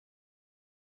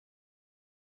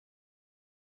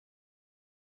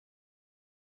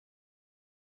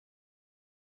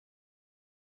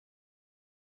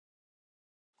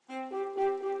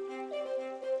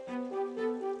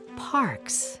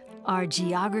Parks are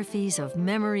geographies of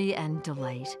memory and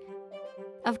delight,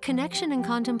 of connection and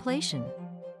contemplation.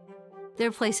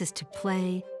 They're places to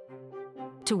play,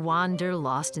 to wander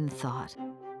lost in thought,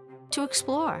 to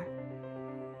explore.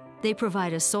 They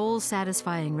provide a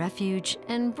soul-satisfying refuge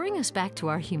and bring us back to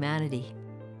our humanity.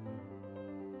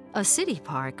 A city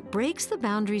park breaks the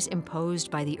boundaries imposed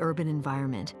by the urban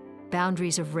environment,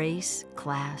 boundaries of race,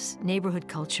 class, neighborhood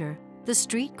culture, the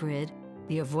street grid,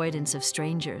 the avoidance of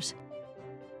strangers.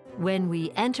 When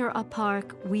we enter a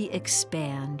park, we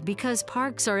expand because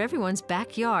parks are everyone's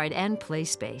backyard and play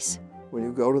space. When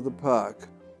you go to the park,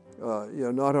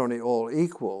 you're not only all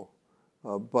equal,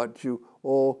 but you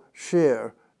all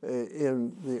share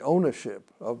in the ownership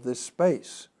of this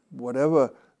space.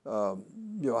 Whatever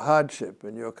your hardship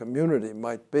in your community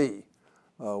might be,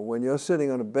 when you're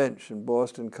sitting on a bench in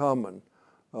Boston Common,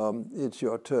 it's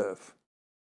your turf.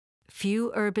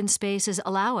 Few urban spaces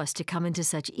allow us to come into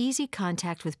such easy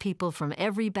contact with people from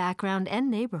every background and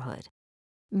neighborhood.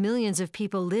 Millions of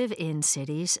people live in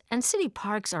cities, and city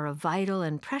parks are a vital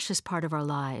and precious part of our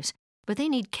lives. But they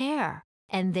need care,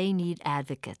 and they need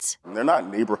advocates. They're not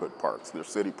neighborhood parks, they're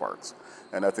city parks.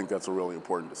 And I think that's a really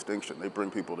important distinction. They bring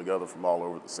people together from all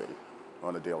over the city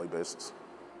on a daily basis.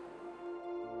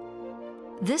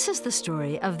 This is the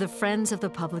story of the Friends of the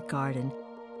Public Garden,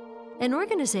 an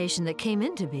organization that came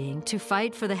into being to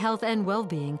fight for the health and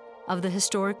well-being of the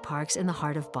historic parks in the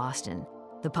heart of Boston: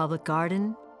 the Public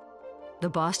Garden, the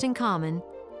Boston Common,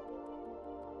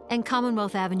 and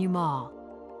Commonwealth Avenue Mall.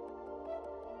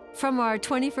 From our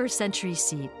 21st century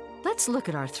seat, let's look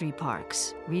at our three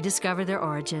parks, rediscover their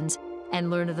origins, and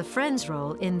learn of the Friends'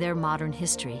 role in their modern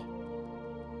history.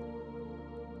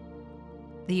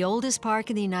 The oldest park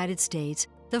in the United States,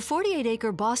 the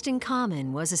 48-acre Boston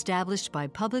Common, was established by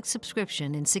public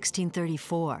subscription in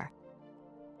 1634.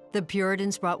 The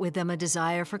Puritans brought with them a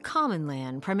desire for common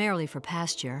land, primarily for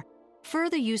pasture.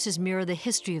 Further uses mirror the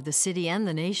history of the city and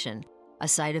the nation. A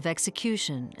site of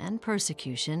execution and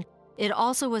persecution, it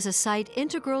also was a site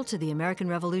integral to the American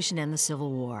Revolution and the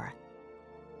Civil War.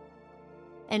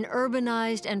 An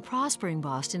urbanized and prospering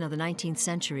Boston of the 19th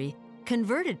century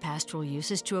converted pastoral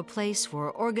uses to a place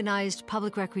for organized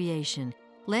public recreation,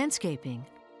 landscaping,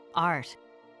 art,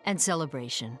 and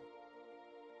celebration.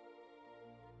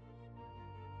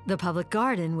 The Public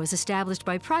Garden was established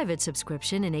by private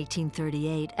subscription in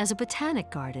 1838 as a botanic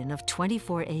garden of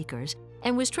 24 acres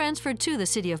and was transferred to the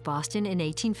city of Boston in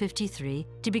 1853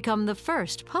 to become the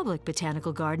first public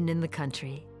botanical garden in the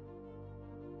country.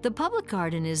 The Public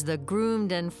Garden is the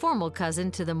groomed and formal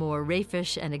cousin to the more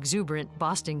raffish and exuberant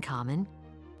Boston Common.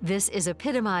 This is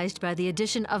epitomized by the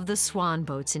addition of the swan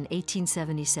boats in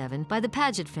 1877 by the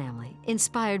Paget family,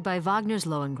 inspired by Wagner's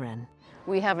Lohengrin.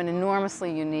 We have an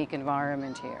enormously unique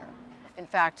environment here. In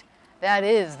fact, that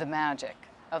is the magic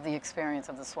of the experience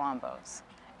of the swan boats.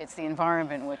 It's the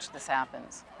environment in which this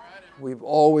happens. We've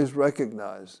always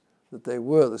recognized that they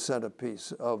were the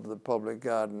centerpiece of the Public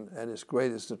Garden and its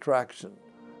greatest attraction.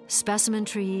 Specimen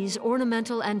trees,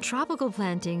 ornamental and tropical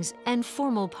plantings, and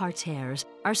formal parterres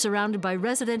are surrounded by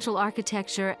residential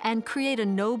architecture and create a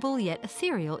noble yet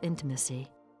ethereal intimacy.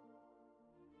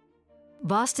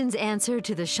 Boston's answer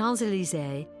to the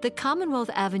Champs-Élysées, the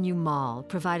Commonwealth Avenue Mall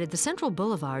provided the central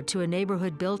boulevard to a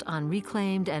neighborhood built on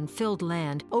reclaimed and filled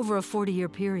land over a 40-year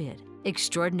period.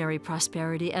 Extraordinary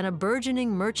prosperity and a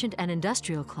burgeoning merchant and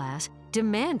industrial class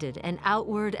demanded an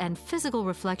outward and physical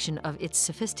reflection of its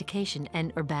sophistication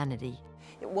and urbanity.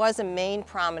 It was a main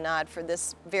promenade for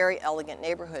this very elegant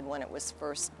neighborhood when it was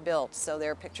first built. So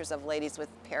there are pictures of ladies with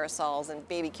parasols and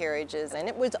baby carriages, and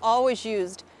it was always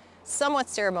used somewhat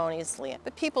ceremoniously,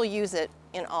 but people use it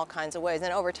in all kinds of ways,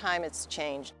 and over time it's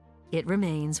changed. It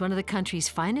remains one of the country's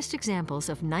finest examples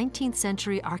of 19th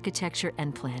century architecture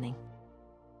and planning.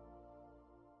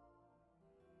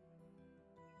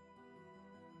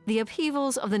 The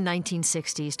upheavals of the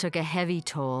 1960s took a heavy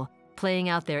toll, playing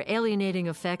out their alienating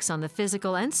effects on the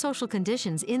physical and social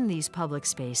conditions in these public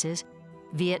spaces.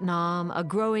 Vietnam, a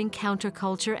growing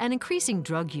counterculture and increasing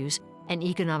drug use, an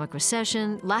economic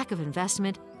recession, lack of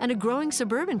investment, and a growing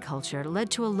suburban culture led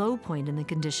to a low point in the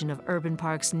condition of urban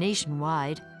parks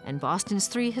nationwide, and Boston's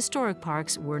three historic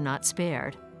parks were not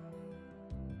spared.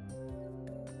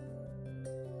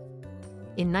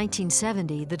 In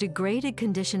 1970, the degraded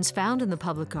conditions found in the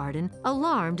Public Garden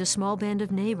alarmed a small band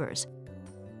of neighbors.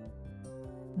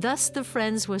 Thus, the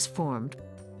Friends was formed,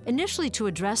 initially to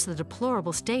address the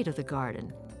deplorable state of the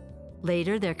garden.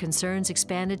 Later, their concerns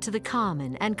expanded to the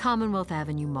Common and Commonwealth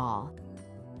Avenue Mall.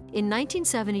 In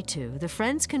 1972, the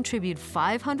Friends contributed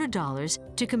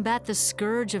 $500 to combat the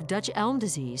scourge of Dutch elm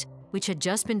disease, which had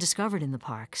just been discovered in the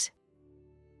parks.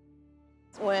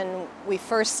 When we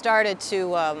first started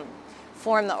to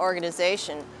form the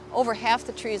organization, over half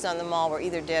the trees on the mall were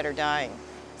either dead or dying.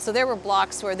 So there were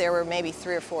blocks where there were maybe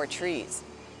 3 or 4 trees.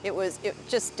 It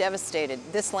just devastated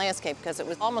this landscape because it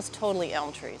was almost totally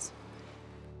elm trees.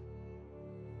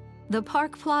 The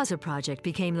Park Plaza project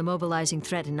became the mobilizing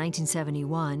threat in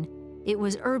 1971. It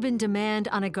was urban demand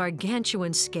on a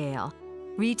gargantuan scale.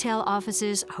 Retail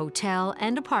offices, hotel,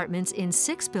 and apartments in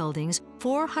 6 buildings,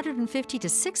 450 to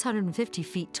 650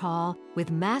 feet tall,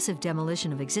 with massive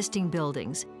demolition of existing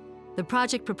buildings. The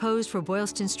project proposed for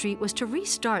Boylston Street was to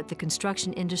restart the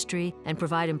construction industry and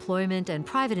provide employment and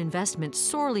private investment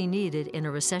sorely needed in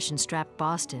a recession-strapped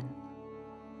Boston.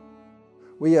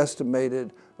 We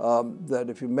estimated that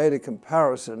if you made a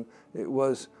comparison, it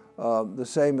was the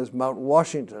same as Mount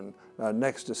Washington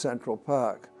next to Central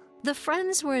Park. The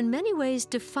Friends were in many ways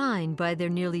defined by their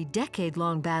nearly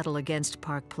decade-long battle against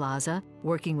Park Plaza,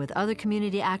 working with other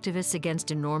community activists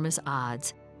against enormous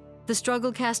odds. The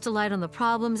struggle cast a light on the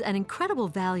problems and incredible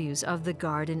values of the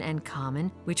garden and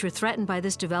common, which were threatened by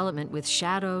this development with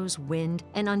shadows, wind,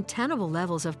 and untenable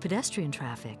levels of pedestrian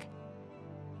traffic.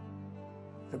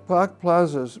 And Park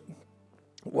Plaza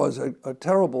was a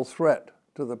terrible threat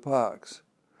to the parks,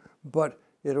 but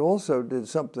it also did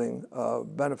something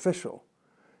beneficial.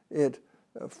 It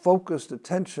focused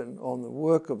attention on the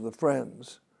work of the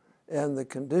Friends and the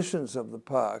conditions of the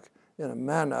park in a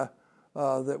manner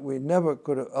that we never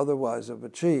could have otherwise have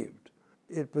achieved.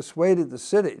 It persuaded the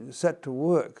city to set to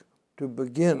work to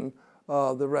begin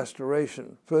the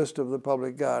restoration, first of the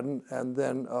public garden and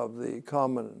then of the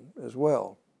common as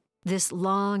well. This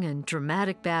long and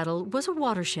dramatic battle was a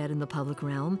watershed in the public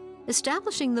realm,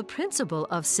 establishing the principle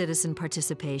of citizen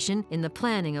participation in the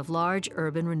planning of large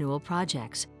urban renewal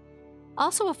projects.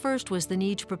 Also a first was the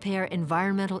need to prepare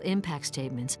environmental impact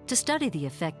statements to study the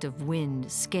effect of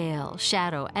wind, scale,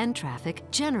 shadow, and traffic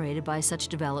generated by such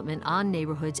development on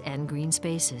neighborhoods and green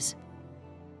spaces.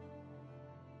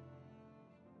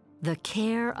 The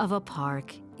care of a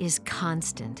park is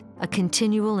constant, a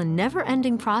continual and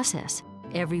never-ending process.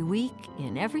 Every week,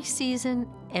 in every season,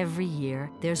 every year,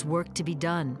 there's work to be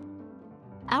done.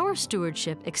 Our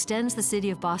stewardship extends the City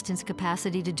of Boston's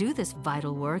capacity to do this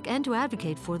vital work and to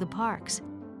advocate for the parks.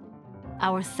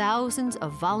 Our thousands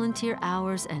of volunteer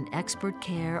hours and expert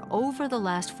care over the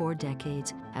last 4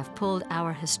 decades have pulled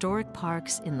our historic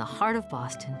parks in the heart of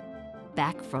Boston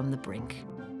back from the brink.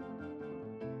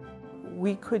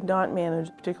 We could not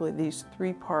manage particularly these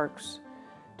 3 parks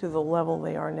to the level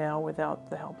they are now without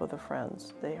the help of the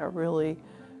Friends. They are really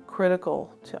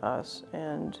critical to us,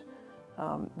 and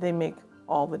they make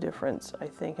all the difference, I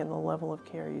think, in the level of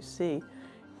care you see.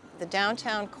 The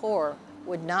downtown core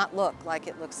would not look like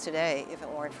it looks today if it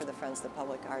weren't for the Friends of the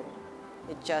Public Garden.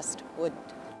 It just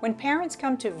wouldn't. When parents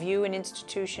come to view an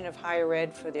institution of higher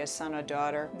ed for their son or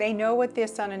daughter, they know what their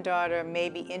son and daughter may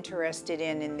be interested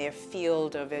in their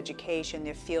field of education,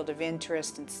 their field of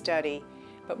interest and study.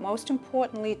 But most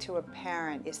importantly to a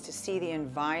parent is to see the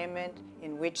environment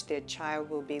in which their child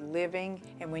will be living.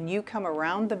 And when you come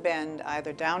around the bend,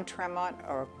 either down Tremont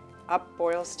or up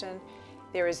Boylston,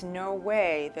 there is no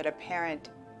way that a parent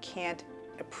can't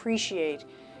appreciate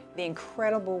the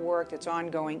incredible work that's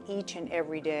ongoing each and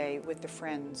every day with the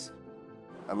Friends.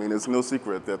 I mean, it's no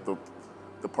secret that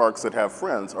the parks that have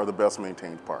Friends are the best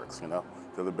maintained parks, you know?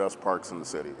 They're the best parks in the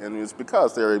city. And it's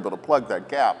because they're able to plug that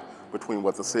gap between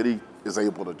what the city is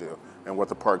able to do and what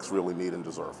the parks really need and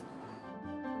deserve.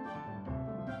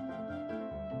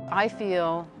 I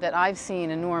feel that I've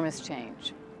seen enormous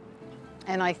change.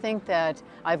 And I think that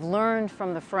I've learned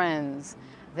from the Friends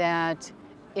that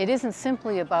it isn't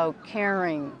simply about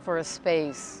caring for a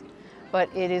space, but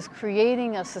it is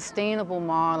creating a sustainable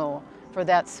model for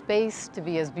that space to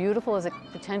be as beautiful as it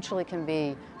potentially can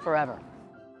be forever.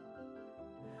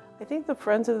 I think the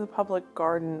Friends of the Public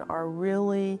Garden are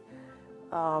really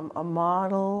a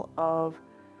model of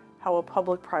how a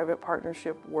public-private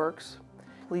partnership works.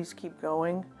 Please keep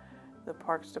going. The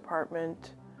Parks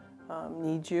Department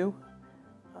needs you.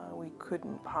 We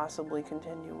couldn't possibly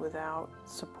continue without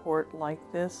support like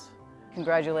this.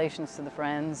 Congratulations to the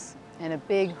Friends, and a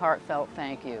big heartfelt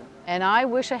thank you. And I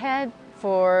wish ahead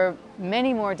for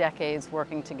many more decades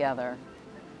working together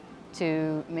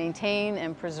to maintain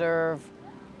and preserve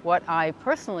what I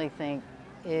personally think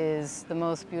is the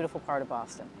most beautiful part of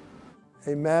Boston.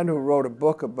 A man who wrote a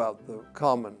book about the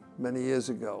Common many years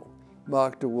ago,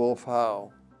 Mark DeWolf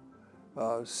Howe,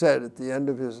 said at the end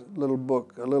of his little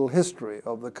book, A Little History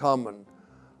of the Common,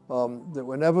 that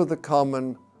whenever the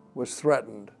Common was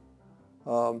threatened,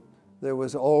 there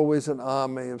was always an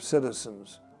army of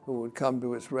citizens who would come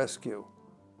to its rescue.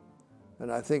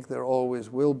 And I think there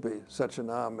always will be such an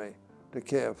army to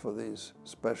care for these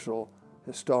special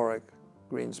historic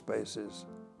green spaces.